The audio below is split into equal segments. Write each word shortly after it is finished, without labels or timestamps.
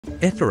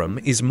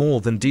Ethereum is more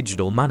than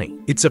digital money.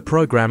 It's a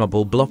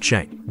programmable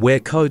blockchain where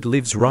code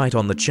lives right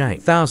on the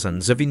chain.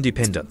 Thousands of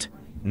independent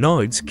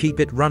nodes keep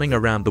it running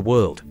around the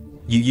world.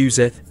 You use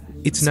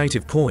its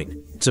native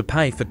coin, to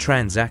pay for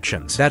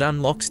transactions that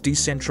unlocks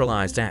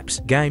decentralized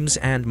apps, games,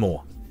 and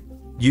more.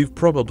 You've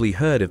probably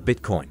heard of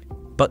Bitcoin,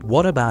 but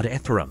what about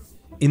Ethereum?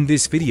 In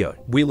this video,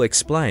 we'll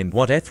explain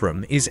what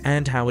Ethereum is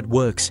and how it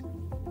works.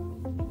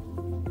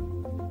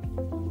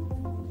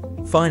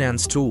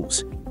 Finance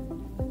tools.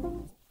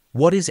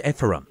 What is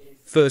Ethereum?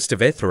 First of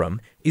Ethereum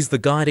is the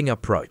guiding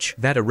approach,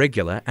 that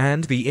irregular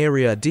and the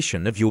area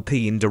addition of your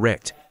P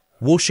indirect.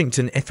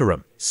 Washington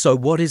Ethereum. So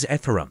what is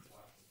Ethereum?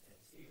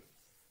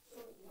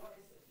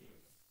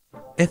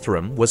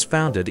 Ethereum was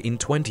founded in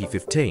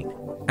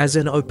 2015 as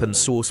an open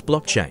source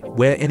blockchain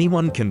where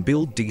anyone can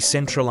build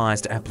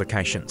decentralized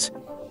applications,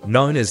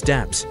 known as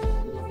dApps.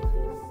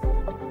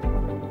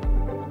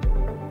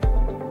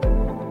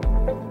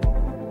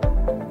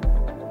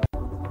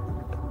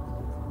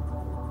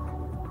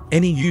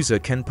 Any user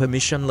can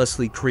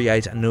permissionlessly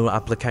create a new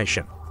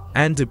application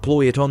and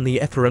deploy it on the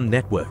Ethereum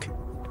network.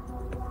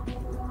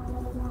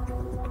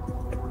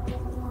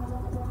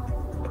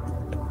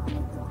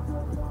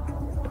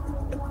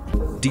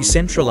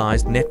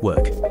 Decentralized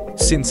network.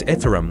 Since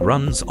Ethereum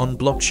runs on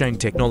blockchain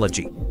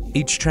technology,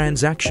 each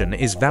transaction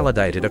is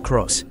validated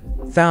across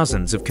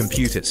thousands of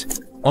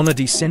computers on a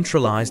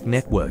decentralized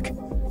network.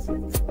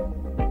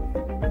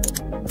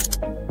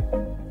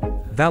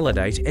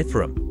 Validate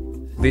Ethereum.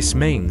 This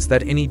means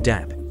that any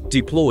dApp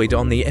deployed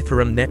on the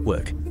Ethereum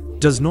network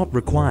does not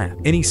require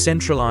any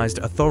centralized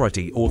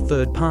authority or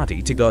third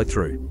party to go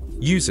through.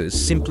 Users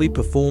simply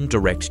perform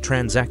direct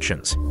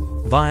transactions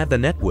via the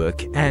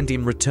network and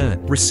in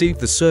return receive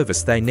the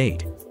service they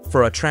need.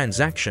 For a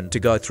transaction to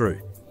go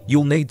through,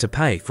 you'll need to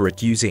pay for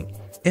it using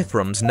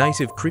Ethereum's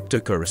native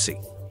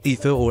cryptocurrency,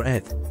 Ether or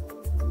ETH.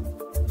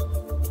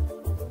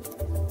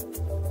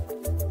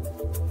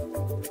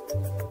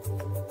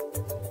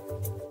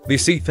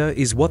 This Ether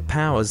is what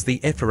powers the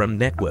Ethereum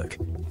network.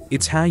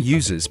 It's how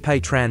users pay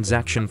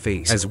transaction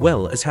fees, as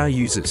well as how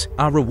users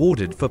are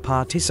rewarded for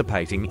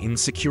participating in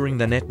securing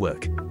the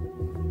network.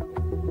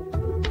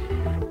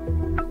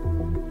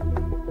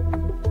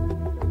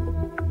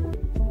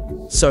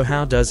 So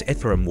how does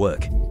Ethereum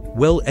work?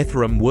 Well,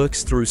 Ethereum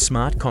works through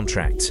smart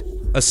contracts.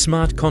 A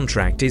smart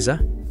contract is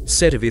a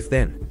set of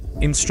if-then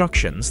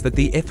instructions that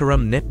the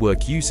Ethereum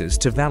network uses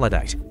to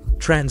validate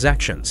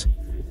transactions.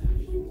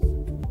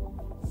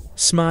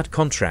 Smart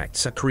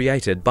contracts are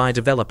created by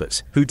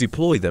developers who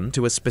deploy them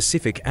to a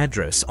specific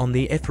address on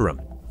the Ethereum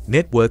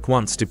network.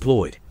 Once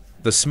deployed,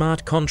 the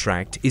smart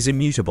contract is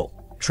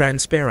immutable,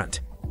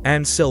 transparent,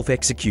 and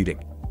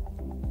self-executing.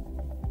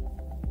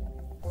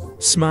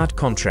 Smart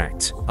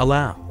contracts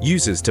allow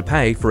users to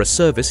pay for a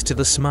service to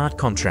the smart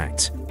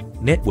contract's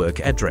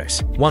network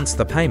address. Once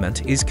the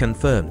payment is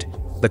confirmed,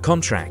 the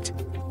contract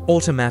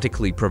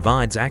automatically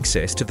provides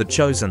access to the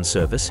chosen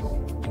service.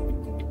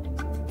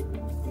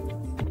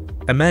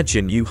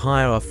 Imagine you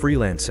hire a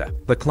freelancer.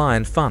 The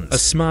client funds a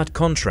smart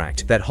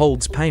contract that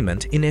holds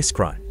payment in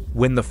escrow.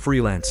 When the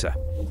freelancer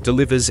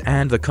delivers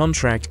and the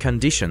contract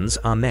conditions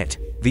are met,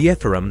 the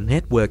Ethereum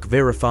network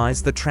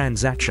verifies the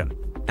transaction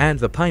and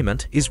the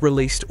payment is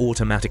released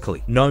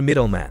automatically. No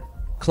middleman.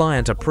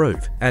 Client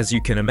approve. As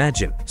you can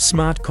imagine,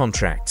 smart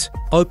contracts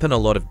open a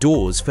lot of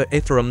doors for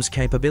Ethereum's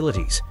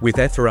capabilities. With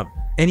Ethereum,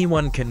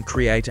 anyone can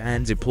create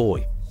and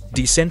deploy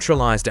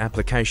decentralized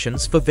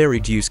applications for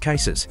varied use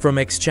cases, from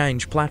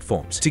exchange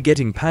platforms to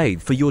getting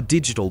paid for your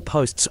digital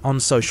posts on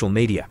social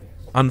media.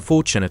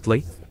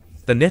 Unfortunately,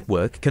 the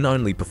network can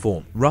only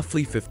perform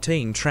roughly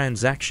 15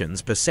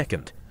 transactions per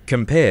second,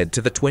 compared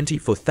to the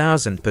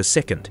 24,000 per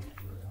second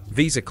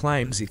Visa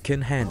claims it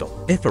can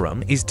handle.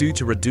 Ethereum is due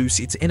to reduce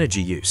its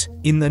energy use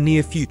in the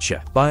near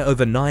future by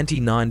over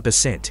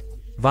 99%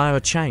 via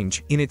a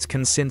change in its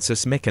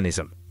consensus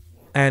mechanism,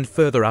 and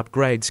further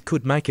upgrades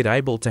could make it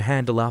able to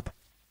handle up.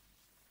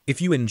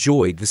 If you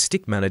enjoyed the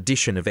Stickman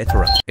edition of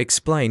Ethereum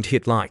Explained,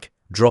 hit like,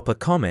 drop a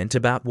comment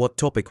about what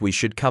topic we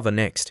should cover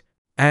next,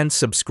 and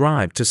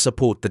subscribe to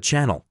support the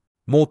channel.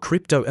 More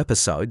crypto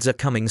episodes are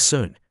coming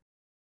soon.